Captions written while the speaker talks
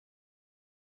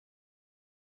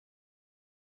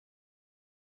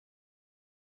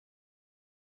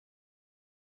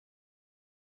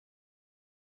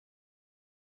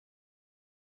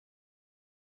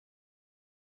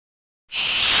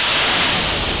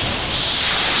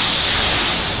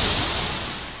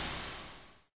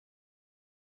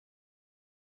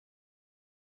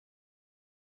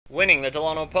Winning the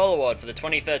Delano Pole Award for the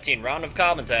 2013 round of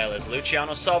Carbondale is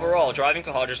Luciano Salvarol, driving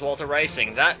for Hodges Walter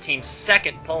Racing. That team's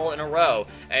second pole in a row.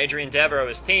 Adrian Devereaux,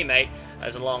 his teammate,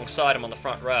 is alongside him on the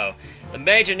front row. The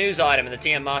major news item in the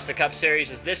TM Master Cup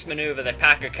Series is this maneuver that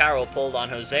Paco Carroll pulled on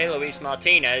Jose Luis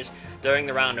Martinez during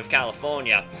the round of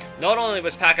California. Not only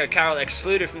was Paco Carroll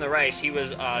excluded from the race, he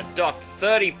was docked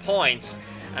 30 points,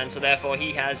 and so therefore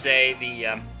he has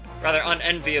the rather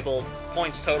unenviable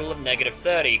points total of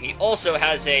 -30. He also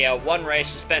has a one-race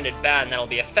suspended ban that'll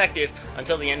be effective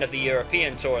until the end of the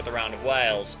European Tour at the Round of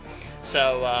Wales.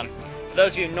 So, for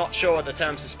those of you not sure what the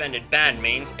term suspended ban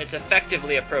means, it's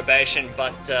effectively a probation,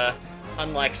 but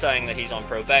unlike saying that he's on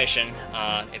probation,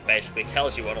 it basically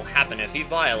tells you what'll happen if he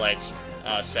violates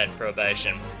said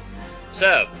probation.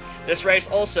 So, this race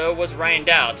also was rained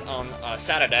out on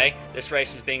Saturday. This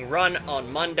race is being run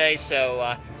on Monday,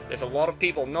 so there's a lot of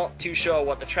people not too sure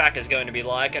what the track is going to be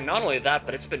like, and not only that,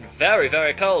 but it's been very,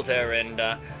 very cold here in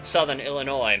southern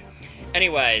Illinois.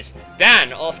 Anyways,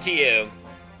 Dan, off to you,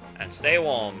 and stay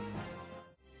warm.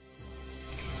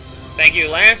 Thank you,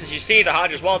 Lance. As you see, the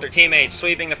Hodges-Walter teammates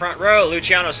sweeping the front row.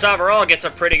 Luciano Salvarol gets a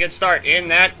pretty good start in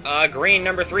that green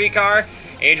number 3 car.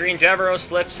 Adrian Devereaux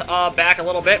slips back a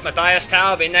little bit. Matthias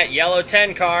Taub in that yellow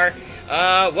 10 car.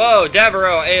 Whoa,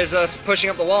 Devereaux is pushing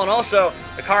up the wall, and also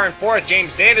the car in 4th,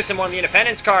 James Davis, in one of the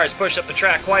Independence cars, pushed up the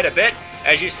track quite a bit.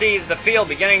 As you see the field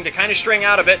beginning to kind of string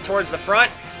out a bit towards the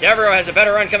front. Devereaux has a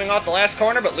better run coming off the last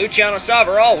corner, but Luciano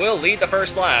Salvarol will lead the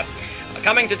first lap.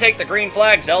 Coming to take the green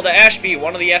flag, Zelda Ashby,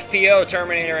 one of the FPO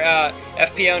Terminator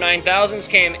FPO 9000s,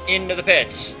 came into the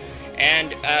pits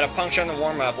and at a puncture on the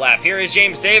warm-up lap. Here is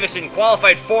James Davison,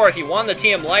 qualified 4th. He won the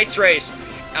TM Lights race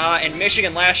in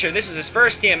Michigan last year. This is his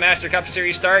first TM Master Cup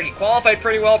Series start. He qualified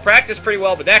pretty well, practiced pretty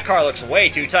well, but that car looks way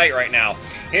too tight right now.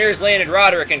 Here's Landon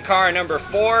Roderick in car number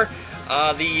 4.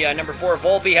 The number 4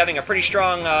 Volpe having a pretty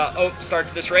strong start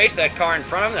to this race. That car in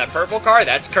front of him, that purple car,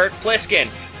 that's Kurt Pliskin.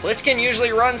 Pliskin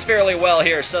usually runs fairly well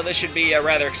here, so this should be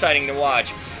rather exciting to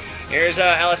watch. Here's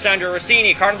Alessandro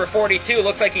Rossini, car number 42.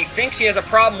 Looks like he thinks he has a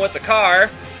problem with the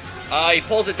car. He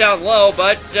pulls it down low,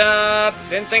 but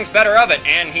then thinks better of it,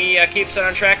 and he keeps it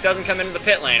on track, doesn't come into the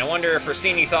pit lane. I wonder if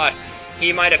Rossini thought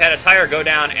he might have had a tire go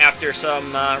down after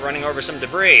some running over some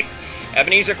debris.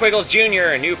 Ebenezer Quiggles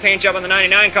Jr., new paint job on the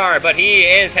 99 car, but he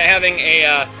is having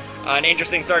an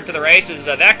interesting start to the race.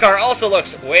 That car also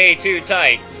looks way too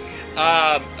tight.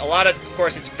 Of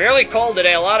course, it's fairly cold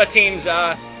today. A lot of teams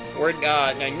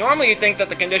normally you'd think that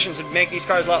the conditions would make these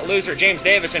cars a lot looser. James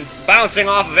Davison bouncing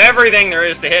off of everything there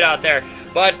is to hit out there.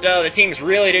 But the teams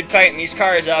really did tighten these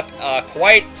cars up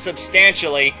quite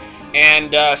substantially,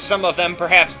 and some of them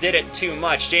perhaps did it too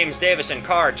much. James Davison,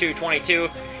 car 222.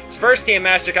 His first TM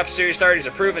Master Cup Series start. He's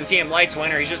a proven TM Lights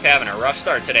winner. He's just having a rough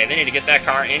start today. They need to get that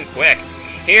car in quick.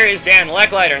 Here is Dan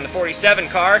Leckliter in the 47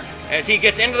 car as he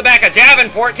gets into the back of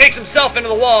Davenport, takes himself into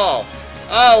the wall.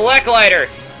 Leckliter,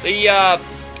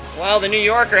 the New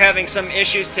Yorker having some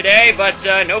issues today, but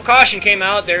no caution came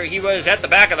out there. He was at the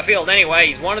back of the field anyway.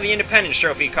 He's one of the Independence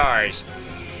Trophy cars.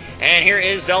 And here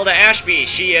is Zelda Ashby.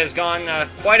 She has gone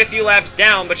quite a few laps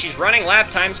down, but she's running lap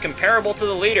times comparable to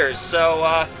the leaders.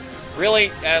 So,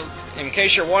 really, in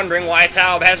case you're wondering why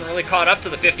Taub hasn't really caught up to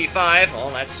the 55,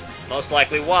 well, that's most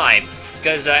likely why.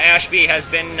 Because Ashby has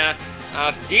been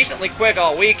decently quick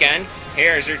all weekend.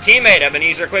 Here's her teammate,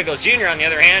 Ebenezer Quiggles Jr., on the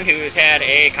other hand, who has had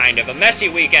a kind of a messy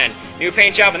weekend. New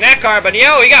paint job in that car, but he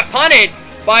got punted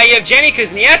by Yevgeny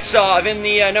Kuznetsov in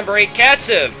the number 8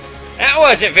 Katsev. That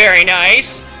wasn't very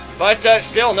nice, but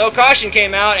still, no caution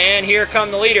came out, and here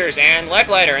come the leaders, and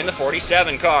Leckliter in the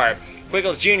 47 car.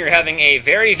 Quiggles Jr. having a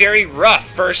very, very rough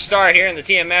first start here in the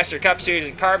TM Master Cup Series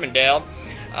in Carbondale.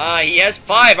 He has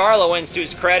 5 Arlo wins to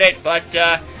his credit, but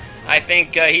I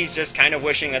think he's just kind of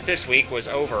wishing that this week was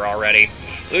over already.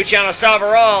 Luciano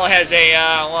Salvarol has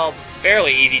a,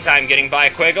 fairly easy time getting by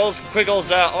Quiggles.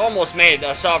 Quiggles almost made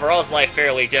Salvarol's life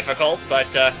fairly difficult,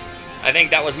 but I think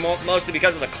that was mostly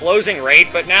because of the closing rate.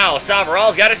 But now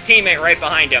Salvarol's got his teammate right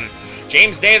behind him.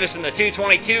 James Davis in the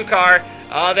 222 car.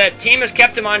 That team has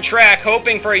kept him on track,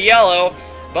 hoping for a yellow.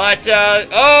 But,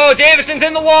 Davison's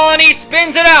in the wall, and he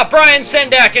spins it out. Brian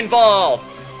Sendak involved.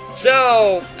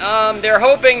 So, they're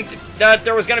hoping that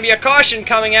there was going to be a caution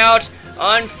coming out.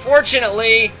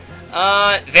 Unfortunately,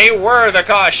 they were the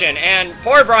caution. And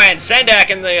poor Brian Sendak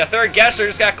in the 3rd guesser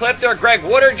just got clipped there. Greg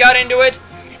Woodard got into it.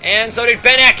 And so did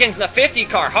Ben Atkins in the 50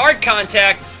 car. Hard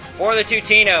contact for the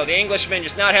Tutino. The Englishman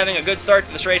just not having a good start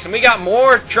to this race. And we got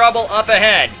more trouble up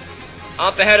ahead.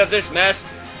 Up ahead of this mess.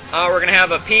 We're going to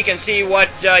have a peek and see what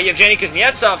Yevgeny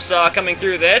Kuznetsov saw coming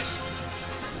through this.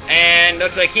 And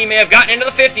looks like he may have gotten into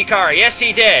the 50 car. Yes,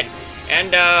 he did.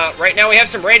 And right now we have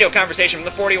some radio conversation from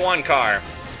the 41 car.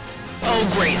 Oh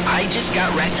great, I just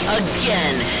got wrecked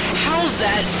again. How's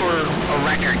that for a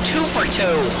record? 2 for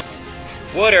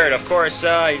 2. Woodard, of course,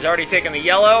 he's already taken the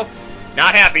yellow.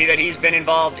 Not happy that he's been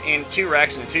involved in 2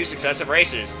 wrecks in 2 successive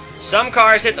races. Some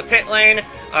cars hit the pit lane.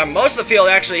 Most of the field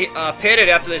actually pitted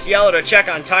after this yellow to check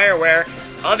on tire wear.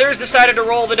 Others decided to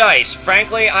roll the dice.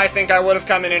 Frankly, I think I would have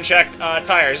come in and checked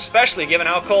tires, especially given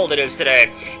how cold it is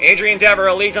today. Adrian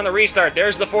Devereaux leads on the restart.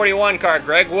 There's the 41 car.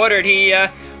 Greg Woodard, he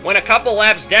went a couple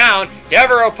laps down.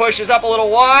 Devereaux pushes up a little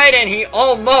wide, and he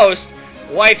almost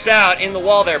wipes out in the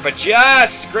wall there, but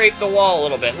just scraped the wall a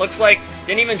little bit. Looks like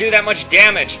didn't even do that much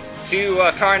damage to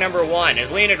car number 1,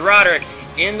 as Leonid Roderick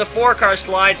in the 4 car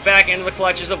slides back into the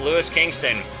clutches of Lewis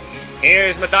Kingston.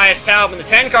 Here's Matthias Taub in the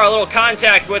 10 car, a little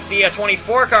contact with the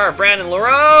 24 car of Brandon Leroux.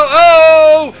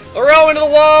 Oh! Leroux into the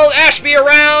wall, Ashby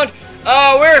around.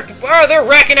 Oh, they're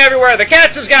wrecking everywhere. The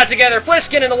Katzevs got together,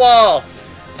 Pliskin in the wall.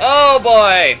 Oh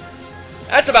boy.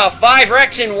 That's about 5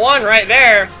 wrecks in 1 right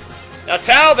there. Now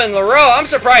Taub and Leroux, I'm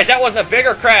surprised that wasn't a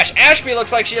bigger crash. Ashby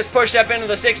looks like she just pushed up into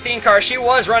the 16 car. She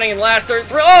was running in last third.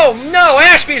 Oh no,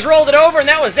 Ashby's rolled it over and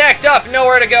that was zacked up.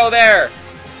 Nowhere to go there.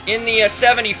 In the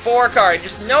 74 car,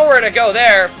 just nowhere to go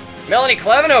there. Melanie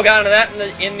Cleveno got into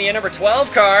that in the number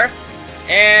 12 car.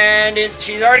 And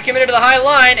she's already committed to the high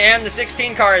line, and the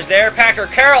 16 car is there. Packer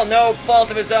Carroll, no fault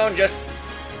of his own, just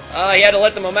he had to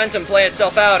let the momentum play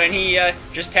itself out, and he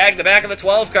just tagged the back of the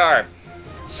 12 car.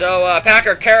 So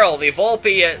Packer Carroll, the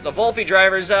Volpe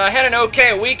drivers, had an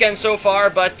okay weekend so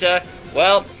far, but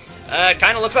well, it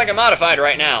kind of looks like a modified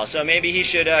right now. So maybe he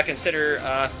should consider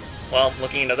well,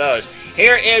 looking into those.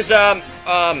 Here is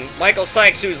Michael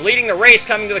Sykes, who's leading the race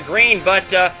coming to the green, but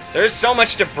there's so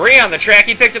much debris on the track.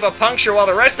 He picked up a puncture while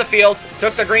the rest of the field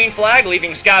took the green flag,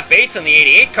 leaving Scott Bates in the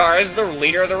 88 car as the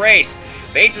leader of the race.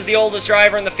 Bates is the oldest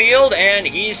driver in the field, and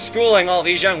he's schooling all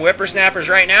these young whippersnappers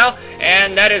right now,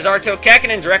 and that is Arto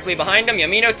Kekkonen directly behind him.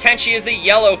 Yamino Tenchi is the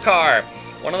yellow car.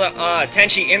 One of the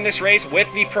Tenchi in this race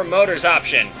with the promoter's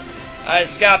option.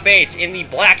 Scott Bates in the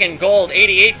black and gold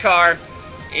 88 car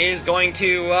is going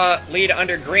to lead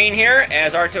under green here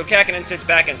as Arto Kekkonen sits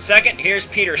back in second. Here's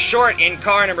Peter Short in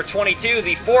car number 22,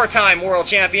 the 4-time world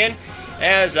champion,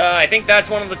 as I think that's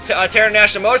one of the Terra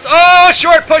National Motors. Oh,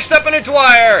 Short pushed up into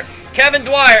Dwyer. Kevin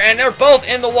Dwyer, and they're both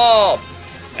in the wall.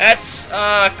 That's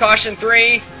caution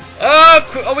 3.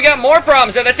 Oh, we got more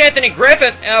problems there. That's Anthony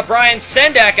Griffith. Brian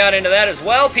Sendak got into that as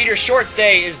well. Peter Short's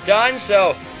day is done,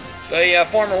 so the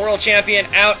former world champion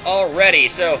out already.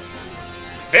 So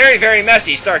very, very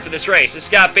messy start to this race as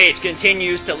Scott Bates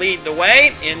continues to lead the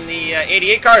way in the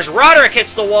 88 cars. Roderick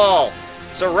hits the wall.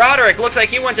 So Roderick looks like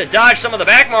he went to dodge some of the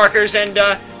back markers and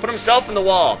put himself in the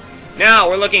wall. Now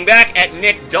we're looking back at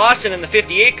Nick Dawson in the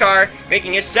 58 car,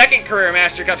 making his second career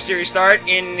Master Cup Series start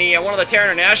in the one of the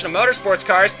Terra International Motorsports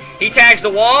cars. He tags the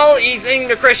wall, he's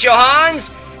into Chris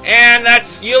Johans, and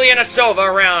that's Yulia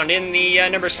Nasova around in the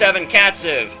number 7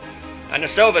 Katsev.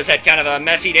 Nasova's had kind of a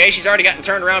messy day. She's already gotten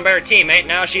turned around by her teammate.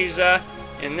 Now she's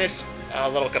in this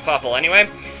little kerfuffle anyway.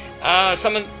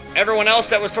 Everyone else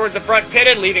that was towards the front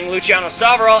pitted, leaving Luciano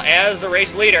Savarol as the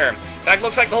race leader. In fact,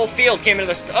 looks like the whole field came into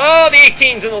this. Oh, the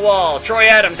 18's in the walls. Troy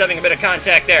Adams having a bit of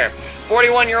contact there.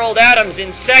 41-year-old Adams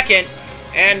in second,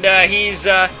 and he's,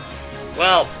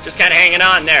 well, just kind of hanging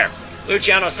on there.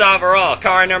 Luciano Savarol,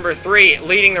 car number 3,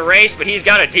 leading the race, but he's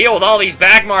got to deal with all these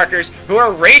back markers who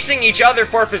are racing each other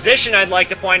for position, I'd like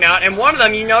to point out, and one of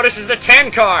them, you notice, is the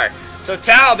 10 car. So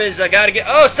Taub has got to get,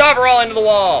 oh, Savarol into the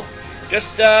wall.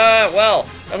 Just, well,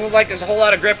 doesn't look like there's a whole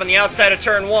lot of grip on the outside of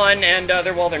turn 1, and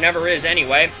there never is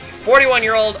anyway.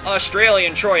 41-year-old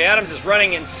Australian Troy Adams is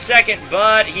running in second,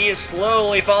 but he is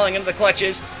slowly falling into the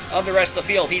clutches of the rest of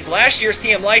the field. He's last year's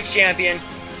TM Lights champion,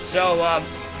 so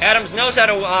Adams knows how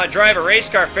to drive a race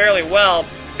car fairly well.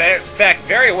 In fact,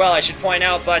 very well, I should point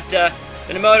out, but the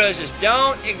Nemotos just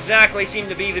don't exactly seem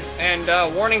to be the...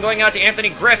 And warning going out to Anthony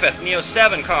Griffith in the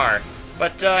 07 car.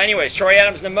 But anyways, Troy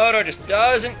Adams' Nemoto just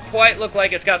doesn't quite look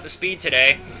like it's got the speed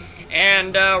today.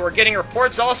 And we're getting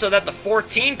reports also that the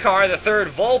 14 car, the 3rd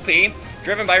Volpe,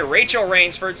 driven by Rachel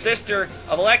Rainsford, sister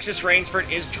of Alexis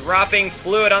Rainsford, is dropping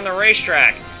fluid on the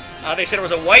racetrack. They said it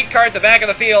was a white car at the back of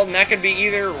the field, and that could be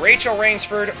either Rachel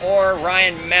Rainsford or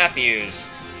Ryan Matthews.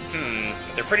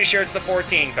 They're pretty sure it's the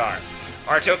 14 car.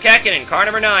 Arto Kekkonen, car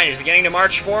number 9, is beginning to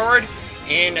march forward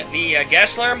in the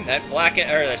Gessler, that black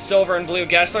or the silver and blue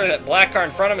Gessler. That black car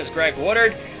in front of him is Greg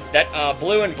Woodard. That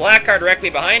blue and black car directly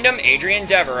behind him, Adrian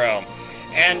Devereaux.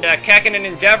 And Kekkonen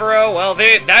and Devereaux, well,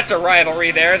 that's a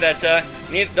rivalry there that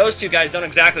those two guys don't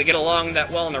exactly get along that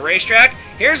well on the racetrack.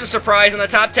 Here's a surprise in the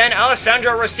top 10,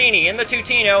 Alessandro Rossini in the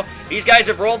Tutino. These guys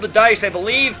have rolled the dice. I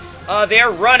believe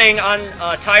they're running on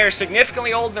tires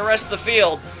significantly older than the rest of the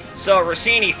field. So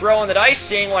Rossini throwing the dice,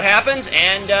 seeing what happens,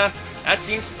 and that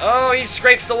seems... Oh, he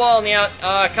scrapes the wall in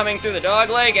the coming through the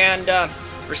dogleg, and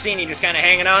Rossini just kind of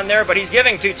hanging on there, but he's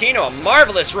giving Tutino a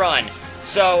marvelous run.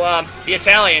 So, the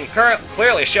Italian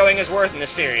clearly showing his worth in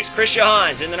this series. Christian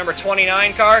Hans in the number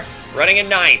 29 car, running in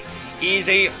 9th. He's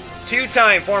a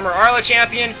two-time former Arla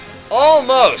champion,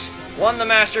 almost won the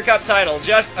Master Cup title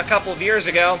just a couple of years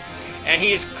ago, and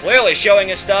he is clearly showing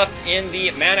his stuff in the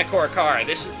Manacor car.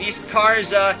 These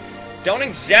cars don't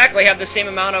exactly have the same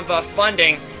amount of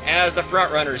funding as the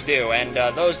front runners do, and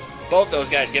both those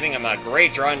guys giving him a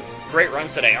great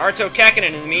runs today. Arto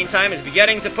Kekkonen, in the meantime, is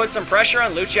beginning to put some pressure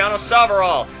on Luciano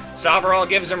Savarol. Savarol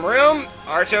gives him room.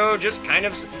 Arto just kind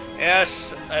of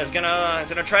is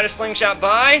gonna try to slingshot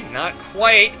by. Not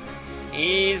quite.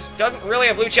 He doesn't really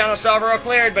have Luciano Savarol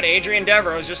cleared, but Adrian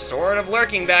Devereaux is just sort of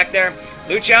lurking back there.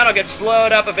 Luciano gets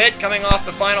slowed up a bit coming off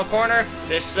the final corner.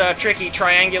 This tricky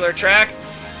triangular track.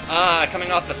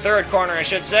 Coming off the third corner, I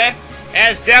should say.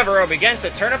 As Devereaux begins to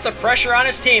turn up the pressure on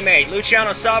his teammate, Luciano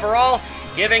Savarol,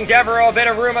 giving Devereaux a bit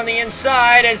of room on the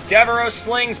inside as Devereaux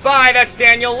slings by. That's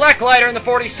Daniel Lechleiter in the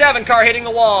 47 car hitting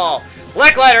the wall.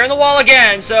 Lechleiter in the wall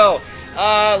again, so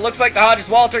looks like the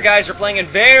Hodges-Walter guys are playing it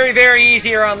very, very easy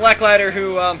here on Lechleiter,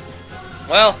 who,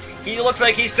 well, he looks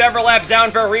like he's several laps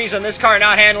down for a reason. This car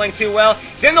not handling too well.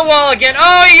 He's in the wall again.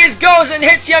 Oh, he just goes and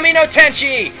hits Yamino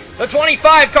Tenchi. The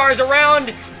 25 car is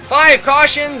around 5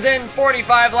 cautions in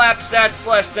 45 laps. That's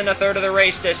less than a third of the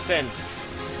race distance.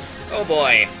 Oh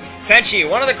boy. Tenchi,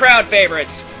 one of the crowd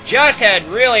favorites, just had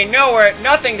really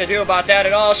nothing to do about that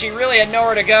at all. She really had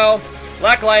nowhere to go.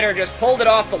 Lechleiter just pulled it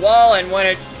off the wall, and when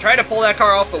it tried to pull that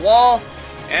car off the wall,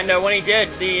 and when he did,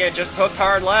 just hooked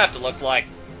hard left, it looked like.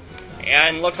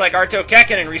 And looks like Arto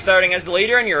Kekkonen restarting as the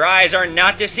leader, and your eyes are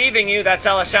not deceiving you. That's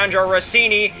Alessandro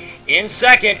Rossini in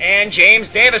second, and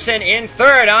James Davison in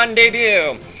third on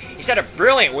debut. He's had a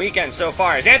brilliant weekend so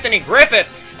far, as Anthony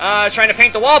Griffith is trying to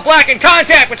paint the wall black, in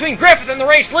contact between Griffith and the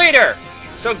race leader.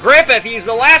 So Griffith, he's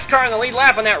the last car in the lead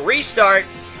lap on that restart.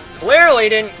 Clearly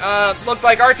didn't look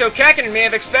like Arto Kekkonen may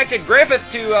have expected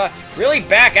Griffith to really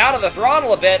back out of the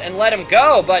throttle a bit and let him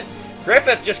go, but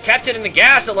Griffith just kept it in the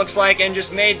gas, it looks like, and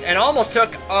just almost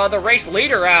took the race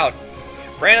leader out.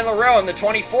 Brandon LaRoe in the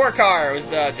 24 car was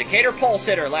the Decatur pole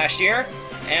sitter last year,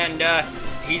 and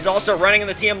he's also running in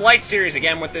the TM Lights series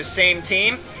again with this same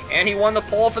team, and he won the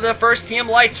pole for the first TM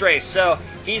Lights race, so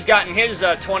he's gotten his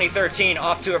 2013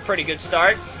 off to a pretty good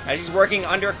start as he's working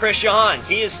under Christian Hans.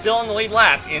 He is still in the lead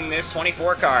lap in this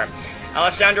 24 car.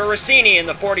 Alessandro Rossini in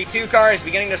the 42 car is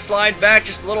beginning to slide back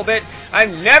just a little bit.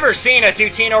 I've never seen a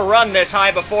Tutino run this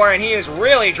high before, and he is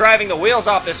really driving the wheels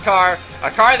off this car, a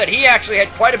car that he actually had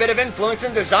quite a bit of influence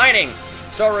in designing.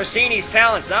 So Rossini's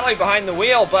talents, not only behind the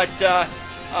wheel, but,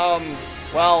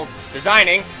 well,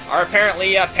 designing, are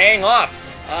apparently paying off.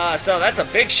 So that's a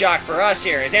big shock for us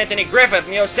here, as Anthony Griffith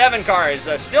in the 07 car is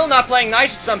still not playing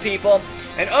nice with some people.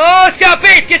 And, oh, Scott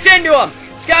Bates gets into him!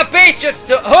 Scott Bates just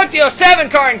hooked the 07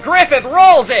 car, and Griffith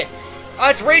rolls it!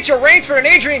 It's Rachel Rainsford and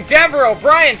Adrian Devereaux,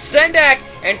 Brian Sendak,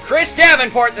 and Chris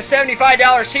Davenport, the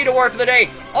 $75 seat award for the day,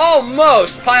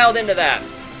 almost piled into that.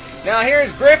 Now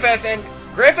here's Griffith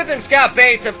and Scott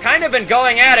Bates have kind of been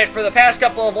going at it for the past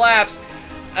couple of laps,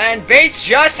 and Bates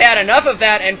just had enough of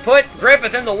that and put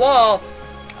Griffith in the wall.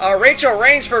 Rachel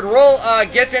Rainsford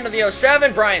gets into the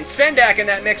 07, Brian Sendak in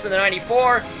that mix in the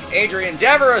 94, Adrian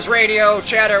Devereaux's radio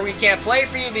chatter, we can't play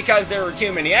for you because there were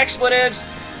too many expletives.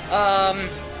 Well,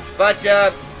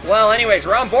 anyways,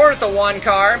 we're on board with the 1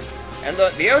 car, and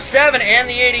the 07 and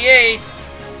the 88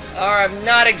 have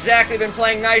not exactly been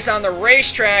playing nice on the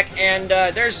racetrack, and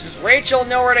there's Rachel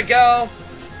nowhere to go,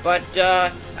 but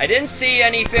I didn't see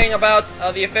anything about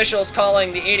the officials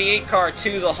calling the 88 car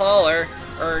to the hauler,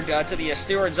 or to the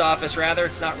steward's office, rather.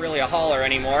 It's not really a hauler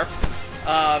anymore.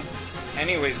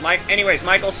 Anyways,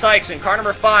 Michael Sykes in car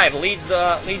number 5 leads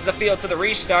the field to the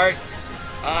restart.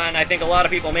 And I think a lot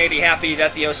of people may be happy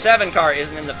that the 07 car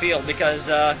isn't in the field, because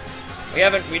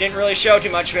we didn't really show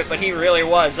too much of it, but he really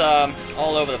was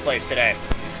all over the place today.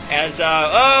 As a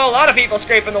lot of people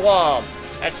scraping the wall.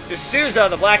 That's D'Souza,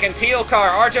 the black and teal car.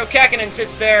 Arto Kekkonen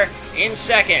sits there in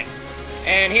second.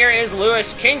 And here is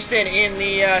Lewis Kingston in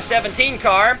the 17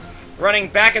 car, running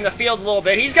back in the field a little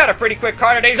bit. He's got a pretty quick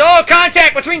car today.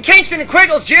 Contact between Kingston and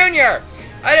Quiggles Jr.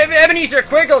 Ebenezer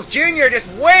Quiggles Jr. just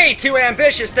way too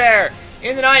ambitious there.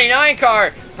 in the 99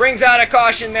 car brings out a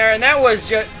caution there, and that was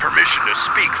just... Permission to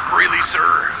speak freely,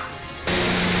 sir.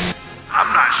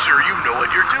 I'm not sure you know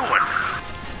what you're doing.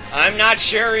 I'm not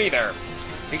sure either,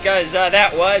 because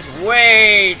that was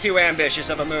way too ambitious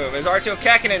of a move, as Arto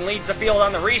Kekkonen leads the field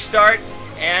on the restart,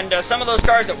 and some of those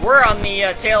cars that were on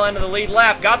the tail end of the lead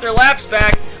lap got their laps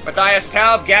back. Matthias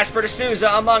Taub, Gasper de Souza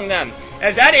among them,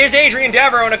 as that is Adrian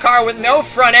Devereaux in a car with no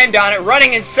front end on it,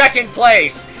 running in second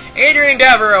place. Adrian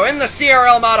Devereaux in the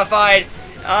CRL Modified.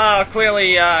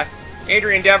 Clearly,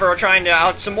 Adrian Devereaux trying to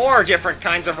out some more different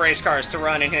kinds of race cars to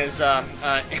run in his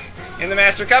in the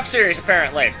Master Cup Series,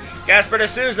 apparently. Gasper de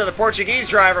Souza, the Portuguese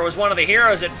driver, was one of the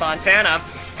heroes at Fontana,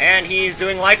 and he's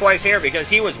doing likewise here because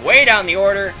he was way down the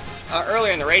order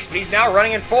earlier in the race, but he's now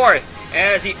running in fourth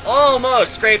as he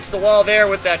almost scrapes the wall there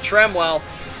with that Tremwell.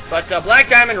 But Black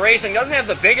Diamond Racing doesn't have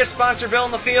the biggest sponsor bill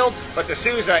in the field, but de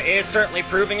Souza is certainly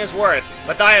proving his worth.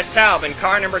 Matthias Taub in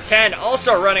car number 10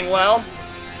 also running well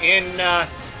in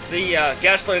the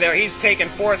Gessler there. He's taken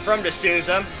fourth from de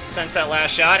Souza since that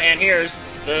last shot, and here's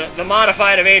the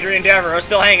modified of Adrian Devereaux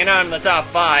still hanging on in the top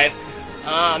 5.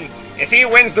 If he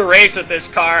wins the race with this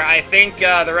car, I think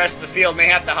the rest of the field may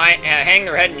have to hang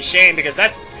their head in shame, because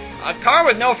that's a car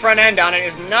with no front end on it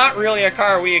is not really a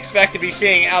car we expect to be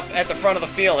seeing up at the front of the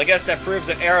field. I guess that proves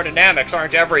that aerodynamics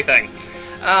aren't everything.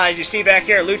 As you see back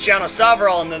here, Luciano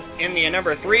Savarol in the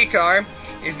number 3 car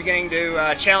is beginning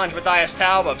to challenge Matthias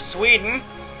Taub of Sweden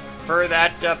for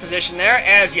that position there,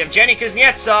 as Yevgeny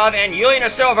Kuznetsov and Yulian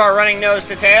Asova are running nose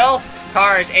to tail.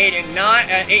 Cars 8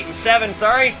 and 7,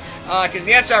 sorry.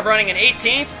 Kuznetsov running in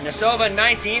 18th, Nasova in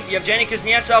 19th. Yevgeny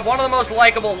Kuznetsov, one of the most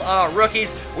likable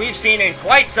rookies we've seen in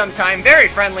quite some time. Very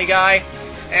friendly guy.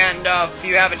 And if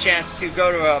you have a chance to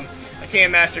go to a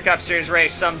Team Master Cup Series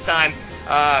race sometime,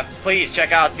 please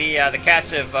check out the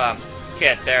Katsev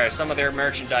kit there. Some of their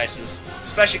merchandises,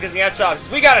 especially Kuznetsov's.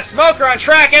 We got a smoker on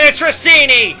track, and it's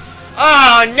Rossini!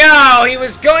 Oh no! He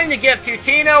was going to give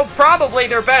Tutino probably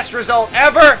their best result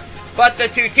ever, but the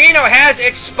Tutino has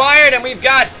expired, and we've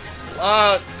got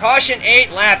caution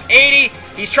 8, lap 80.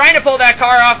 He's trying to pull that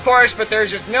car off course, but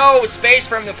there's just no space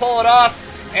for him to pull it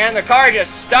off, and the car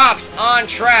just stops on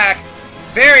track.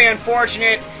 Very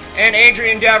unfortunate, and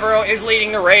Adrian Devereaux is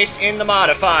leading the race in the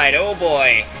modified. Oh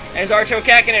boy. As Arto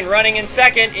Kekkonen running in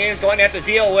second is going to have to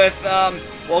deal with,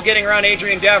 well, getting around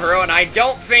Adrian Devereaux, and I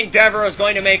don't think Devereaux is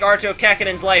going to make Arto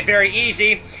Kekkonen's life very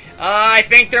easy. I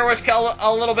think there was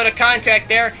a little bit of contact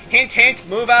there. Hint, hint,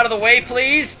 move out of the way,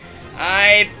 please.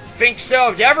 I think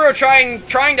so. Devereaux trying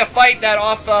to fight that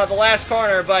off the last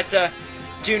corner, but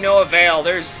to no avail.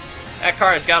 That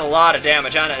car has got a lot of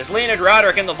damage on it. As Leonid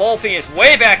Roderick in the Volpe is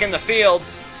way back in the field,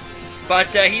 but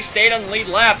he stayed on the lead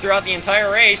lap throughout the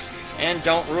entire race, and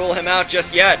don't rule him out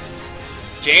just yet.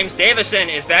 James Davison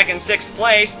is back in 6th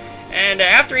place, and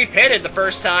after he pitted the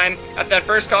first time at that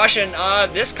first caution,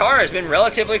 this car has been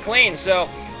relatively clean, so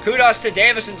kudos to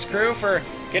Davison's crew for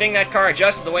getting that car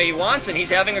adjusted the way he wants, and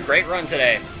he's having a great run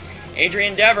today.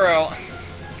 Adrian Devereaux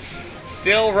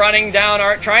still trying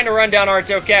to run down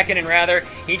Arto Kekkonen, rather.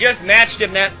 He just matched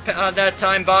him that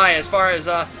time by as far as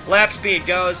lap speed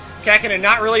goes. Kekkonen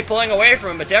not really pulling away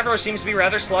from him, but Devereaux seems to be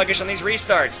rather sluggish on these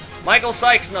restarts. Michael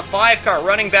Sykes in the 5 car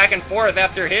running back and forth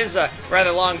after his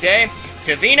rather long day.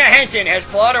 Davina Henton has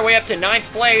clawed her way up to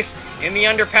 9th place in the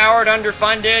underpowered,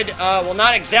 underfunded, well,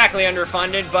 not exactly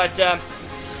underfunded, but,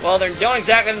 well, they don't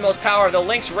exactly have the most power of the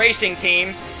Lynx Racing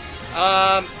team.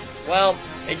 Well,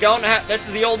 they don't have, that's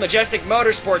the old Majestic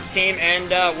Motorsports team,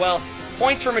 and, well,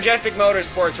 points for Majestic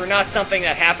Motorsports were not something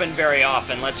that happened very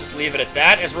often. Let's just leave it at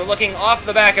that, as we're looking off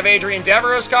the back of Adrian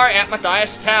Devereaux's car at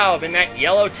Matthias Taub in that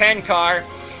yellow 10 car.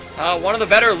 One of the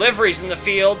better liveries in the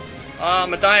field.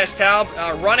 Matthias Taub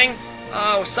running,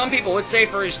 some people would say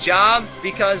for his job,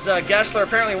 because Gessler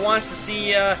apparently wants to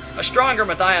see a stronger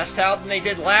Matthias Taub than they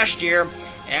did last year,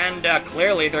 and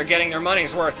clearly they're getting their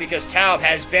money's worth, because Taub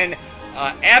has been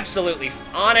absolutely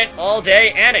on it all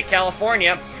day and at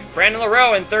California. Brandon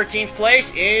LaRoe in 13th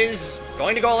place is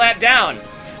going to go a lap down.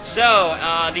 So,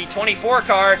 the 24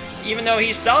 car, even though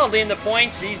he's solidly in the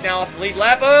points, he's now off the lead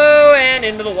lap. Oh, and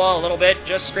into the wall a little bit,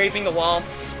 just scraping the wall.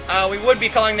 We would be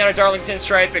calling that a Darlington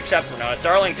stripe, except we're not at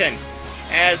Darlington.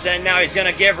 As now he's going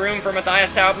to give room for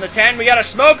Matthias Taub in the 10. We got a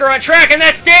smoker on track, and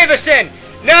that's Davison!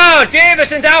 No,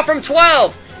 Davison's out from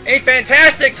 12. A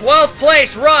fantastic 12th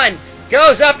place run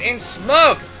goes up in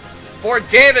smoke for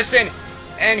Davison,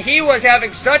 and he was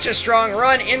having such a strong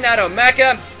run in that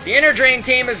Omeka. The Inner Drain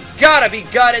team has got to be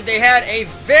gutted. They had a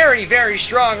very, very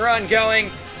strong run going.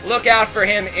 Look out for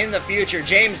him in the future.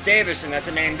 James Davison, that's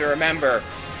a name to remember.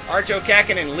 Arto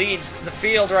Kekkonen leads the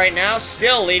field right now,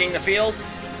 still leading the field.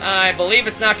 I believe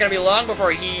it's not going to be long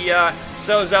before he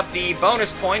sews up the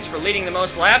bonus points for leading the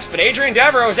most laps, but Adrian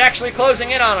Devereaux is actually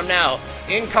closing in on him now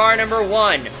in car number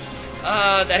 1.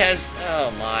 That has...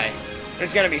 oh my.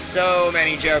 There's going to be so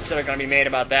many jokes that are going to be made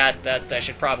about that I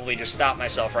should probably just stop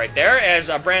myself right there.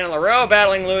 As Brandon LaRoe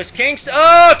battling Lewis Kingston.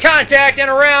 Oh, contact, and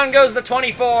around goes the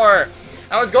 24.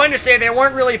 I was going to say they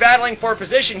weren't really battling for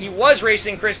position. He was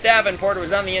racing Chris Davenport, who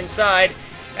was on the inside.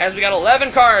 As we got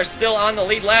 11 cars still on the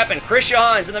lead lap, and Chris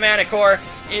Johans in the Manicore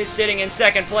is sitting in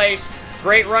second place.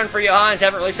 Great run for Johans.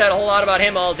 Haven't really said a whole lot about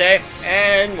him all day.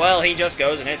 And, well, he just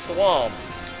goes and hits the wall.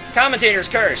 Commentator's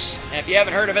curse. If you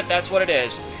haven't heard of it, that's what it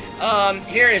is.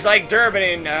 Here is Ike Durbin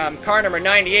in car number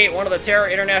 98, one of the Terra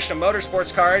International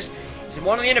Motorsports cars. He's in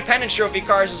one of the Independence Trophy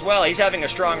cars as well. He's having a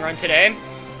strong run today.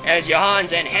 As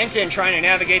Johans and Henton trying to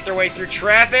navigate their way through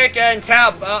traffic. And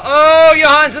Taub, oh,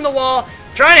 Johans in the wall.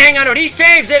 Trying to hang on to it. He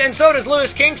saves it, and so does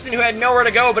Lewis Kingston, who had nowhere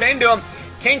to go but into him.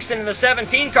 Kingston in the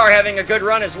 17 car having a good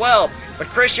run as well. But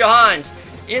Chris Johans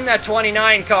in that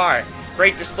 29 car.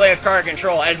 Great display of car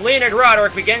control as Leonid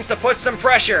Roderick begins to put some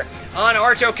pressure on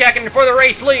Arto Kekkonen for the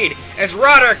race lead. As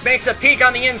Roderick makes a peek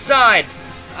on the inside.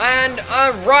 And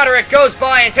Roderick goes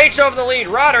by and takes over the lead.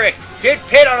 Roderick did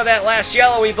pit onto that last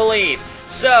yellow, we believe.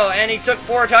 So, and he took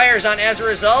 4 tires on as a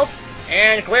result.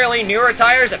 And clearly newer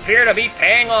tires appear to be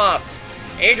paying off.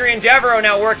 Adrian Devereaux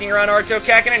now working around Arto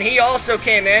Kekkonen. He also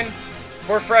came in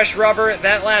for fresh rubber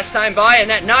that last time by. And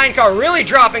that 9 car really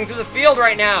dropping through the field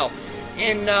right now.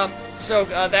 So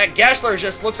that Gessler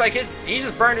just looks like he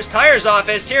just burned his tires off.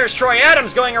 As here's Troy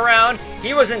Adams going around.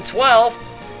 He was in 12th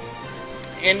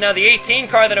in the 18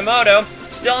 car, the Demoto.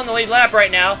 Still in the lead lap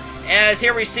right now. As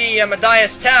here we see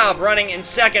Matthias Taub running in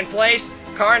second place.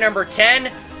 Car number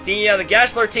 10. The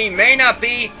Gessler team may not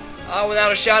be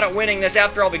without a shot at winning this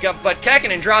after all, but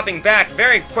Kekkonen dropping back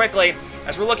very quickly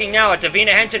as we're looking now at Davina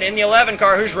Henton in the 11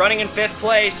 car, who's running in 5th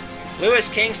place. Lewis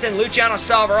Kingston, Luciano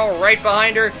Salvaro right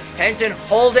behind her. Henton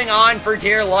holding on for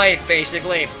dear life,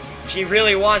 basically. She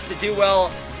really wants to do well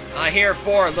here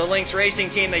for the Lynx Racing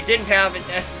team. They didn't have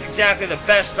exactly the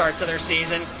best start to their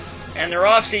season, and their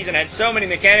off-season had so many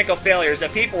mechanical failures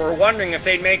that people were wondering if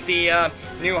they'd make the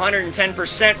new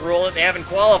 110% rule that they have in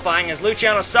qualifying, as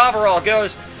Luciano Salvaro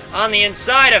goes on the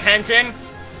inside of Henton,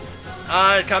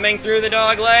 coming through the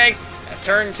dog leg,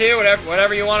 turn 2,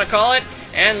 whatever you want to call it.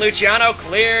 And Luciano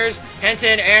clears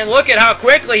Henton, and look at how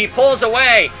quickly he pulls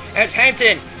away as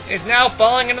Henton is now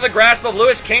falling into the grasp of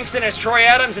Lewis Kingston, as Troy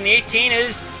Adams in the 18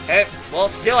 is, well,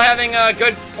 still having a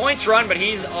good points run, but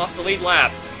he's off the lead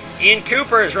lap. Ian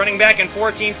Cooper is running back in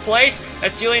 14th place.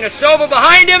 That's Yulia Nasova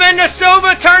behind him, and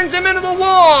Nasova turns him into the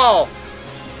wall.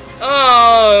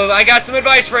 Oh, I got some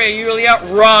advice for you, Yulia.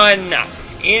 Run.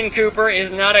 Ian Cooper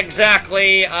is not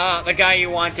exactly the guy you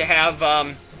want to have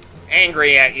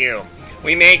angry at you.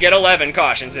 We may get 11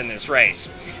 cautions in this race.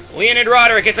 Leonid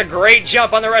Roderick gets a great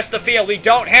jump on the rest of the field. We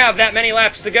don't have that many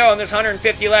laps to go in this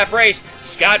 150-lap race.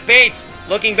 Scott Bates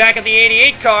looking back at the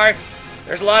 88 car.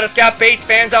 There's a lot of Scott Bates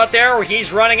fans out there where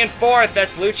he's running in 4th.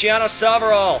 That's Luciano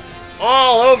Salvarol.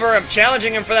 All over him,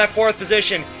 challenging him for that 4th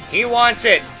position. He wants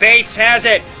it. Bates has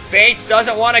it. Bates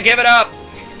doesn't want to give it up.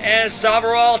 As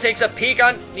Salvarol takes a peek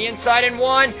on the inside in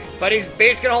 1, but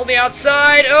Bates going to hold the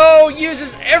outside. Oh,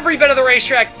 uses every bit of the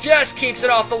racetrack, just keeps it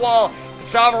off the wall.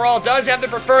 Salvarol does have the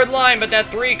preferred line, but that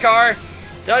 3 car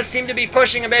does seem to be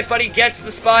pushing a bit, but he gets the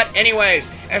spot anyways,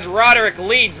 as Roderick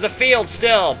leads the field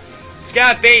still.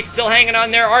 Scott Bates still hanging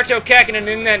on there. Arto Kekkonen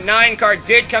in that 9 car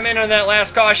did come in on that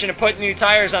last caution to put new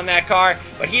tires on that car,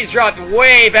 but he's dropped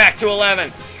way back to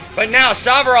 11th. But now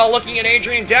Salvarol looking at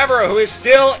Adrian Devereaux, who is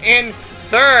still in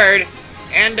 3rd,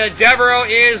 and Devereaux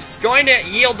is going to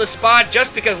yield the spot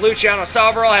just because Luciano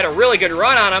Salvarol had a really good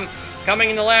run on him. Coming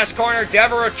in the last corner,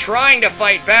 Devereaux trying to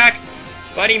fight back,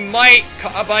 but he might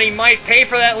pay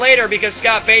for that later because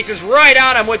Scott Bates is right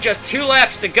on him with just 2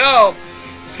 laps to go.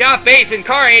 Scott Bates in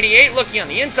car 88 looking on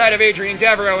the inside of Adrian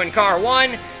Devereaux in car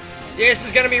 1. This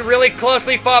is going to be really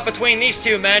closely fought between these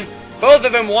 2 men. Both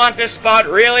of them want this spot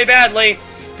really badly.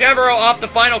 Devereaux off the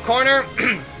final corner,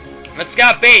 but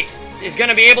Scott Bates is going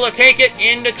to be able to take it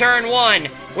into turn 1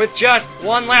 with just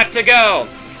 1 lap to go.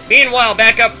 Meanwhile,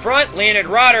 back up front, Leonid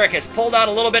Roderick has pulled out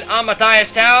a little bit on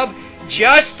Matthias Taub,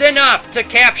 just enough to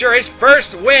capture his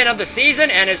first win of the season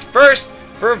and his first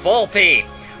for Volpe.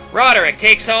 Roderick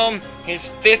takes home his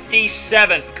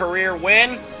 57th career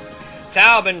win.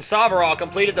 Taub and Salvarol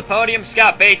completed the podium.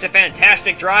 Scott Bates, a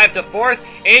fantastic drive to 4th.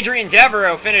 Adrian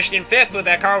Devereaux finished in 5th with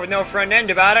that car with no front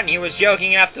end about it, and he was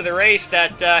joking after the race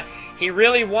that he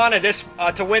really wanted this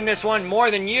to win this one more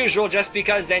than usual just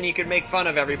because then he could make fun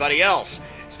of everybody else,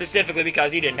 specifically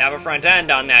because he didn't have a front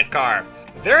end on that car.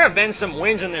 There have been some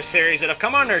wins in this series that have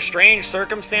come under strange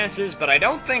circumstances, but I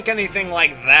don't think anything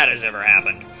like that has ever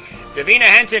happened. Davina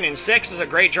Henton in 6 is a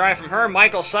great drive from her.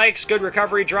 Michael Sykes, good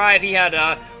recovery drive. He had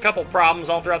a couple problems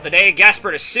all throughout the day.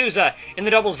 Gaspar de Souza in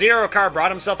the 00 car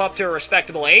brought himself up to a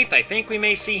respectable 8th. I think we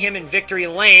may see him in victory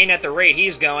lane at the rate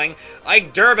he's going.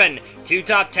 Ike Durbin, 2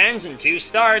 top 10s and 2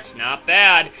 starts. Not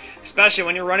bad, especially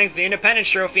when you're running for the Independence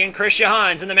Trophy, and Chris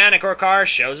Johans in the Manicor car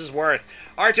shows his worth.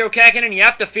 Arto Kekkonen, you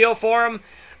have to feel for him,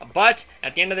 but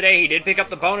at the end of the day, he did pick up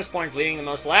the bonus points, leading the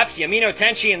most laps. Yamino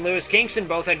Tenchi and Lewis Kingston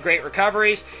both had great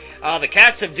recoveries. The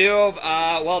Katsev duo,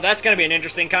 well, that's going to be an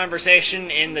interesting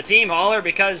conversation in the team hauler,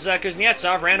 because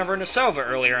Kuznetsov ran over Nosova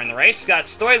earlier in the race. Scott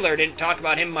Stoidler, didn't talk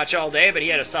about him much all day, but he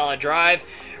had a solid drive.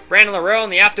 Brandon LaRoe in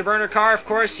the afterburner car, of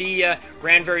course, he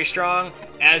ran very strong,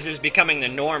 as is becoming the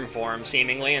norm for him,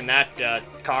 seemingly, in that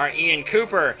car. Ian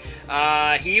Cooper,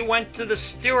 he went to the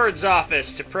steward's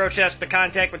office to protest the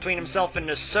contact between himself and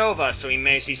Nosova, so we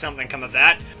may see something come of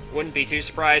that. Wouldn't be too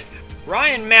surprised.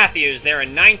 Ryan Matthews there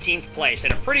in 19th place.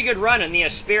 Had a pretty good run in the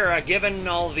Aspira, given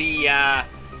all the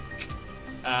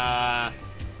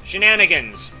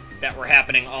shenanigans that were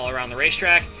happening all around the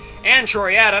racetrack. And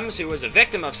Troy Adams, who was a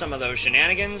victim of some of those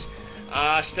shenanigans,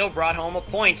 still brought home a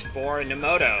point for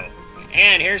Nemoto.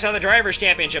 And here's how the Drivers'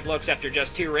 Championship looks after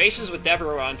just 2 races, with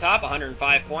Devereaux on top,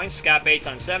 105 points, Scott Bates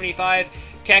on 75,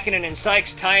 Kekkonen and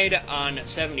Sykes tied on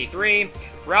 73,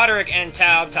 Roderick and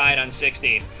Taub tied on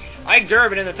 60. Ike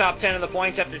Durbin in the top 10 of the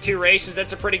points after 2 races.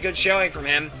 That's a pretty good showing from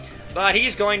him. But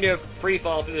he's going to free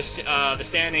fall through the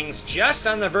standings just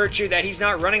on the virtue that he's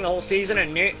not running the whole season,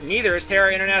 and neither is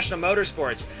Terra International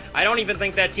Motorsports. I don't even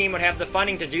think that team would have the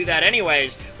funding to do that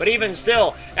anyways, but even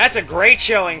still, that's a great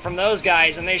showing from those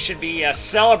guys, and they should be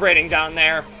celebrating down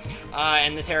there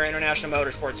in the Terra International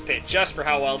Motorsports pit just for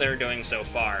how well they're doing so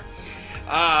far.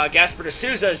 Gaspar de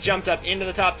Souza has jumped up into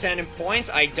the top 10 in points.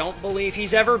 I don't believe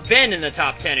he's ever been in the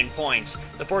top 10 in points.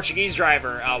 The Portuguese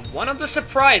driver, one of the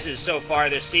surprises so far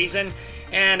this season,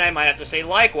 and I might have to say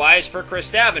likewise for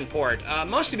Chris Davenport,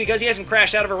 mostly because he hasn't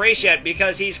crashed out of a race yet,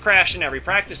 because he's crashed in every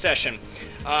practice session.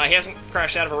 He hasn't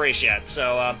crashed out of a race yet,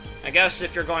 so I guess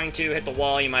if you're going to hit the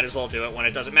wall, you might as well do it when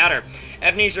it doesn't matter.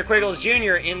 Ebenezer Quiggles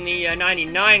Jr. in the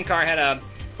 99 car had a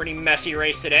pretty messy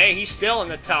race today. He's still in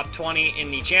the top 20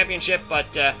 in the championship, but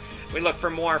we look for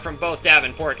more from both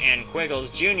Davenport and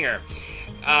Quiggles Jr.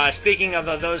 Speaking of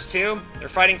those two, they're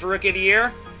fighting for Rookie of the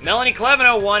Year. Melanie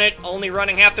Cleveno won it, only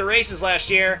running half the races last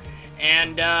year,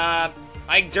 and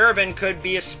Ike Durbin could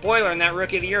be a spoiler in that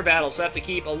Rookie of the Year battle, so I have to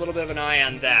keep a little bit of an eye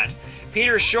on that.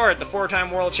 Peter Short, the 4-time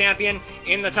world champion,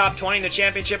 in the top 20 in the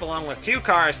championship, along with 2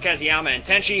 cars, Kazuyama and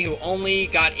Tenchi, who only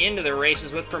got into the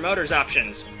races with promoters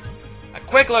options. A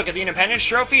quick look at the Independence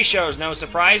Trophy shows no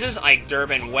surprises. Ike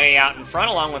Durbin way out in front,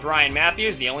 along with Ryan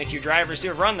Matthews, the only 2 drivers to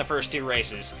have run the first 2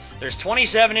 races. There's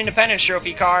 27 Independence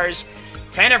Trophy cars,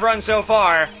 10 have run so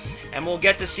far, and we'll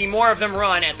get to see more of them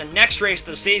run at the next race of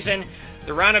the season,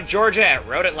 the Round of Georgia at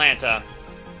Road Atlanta.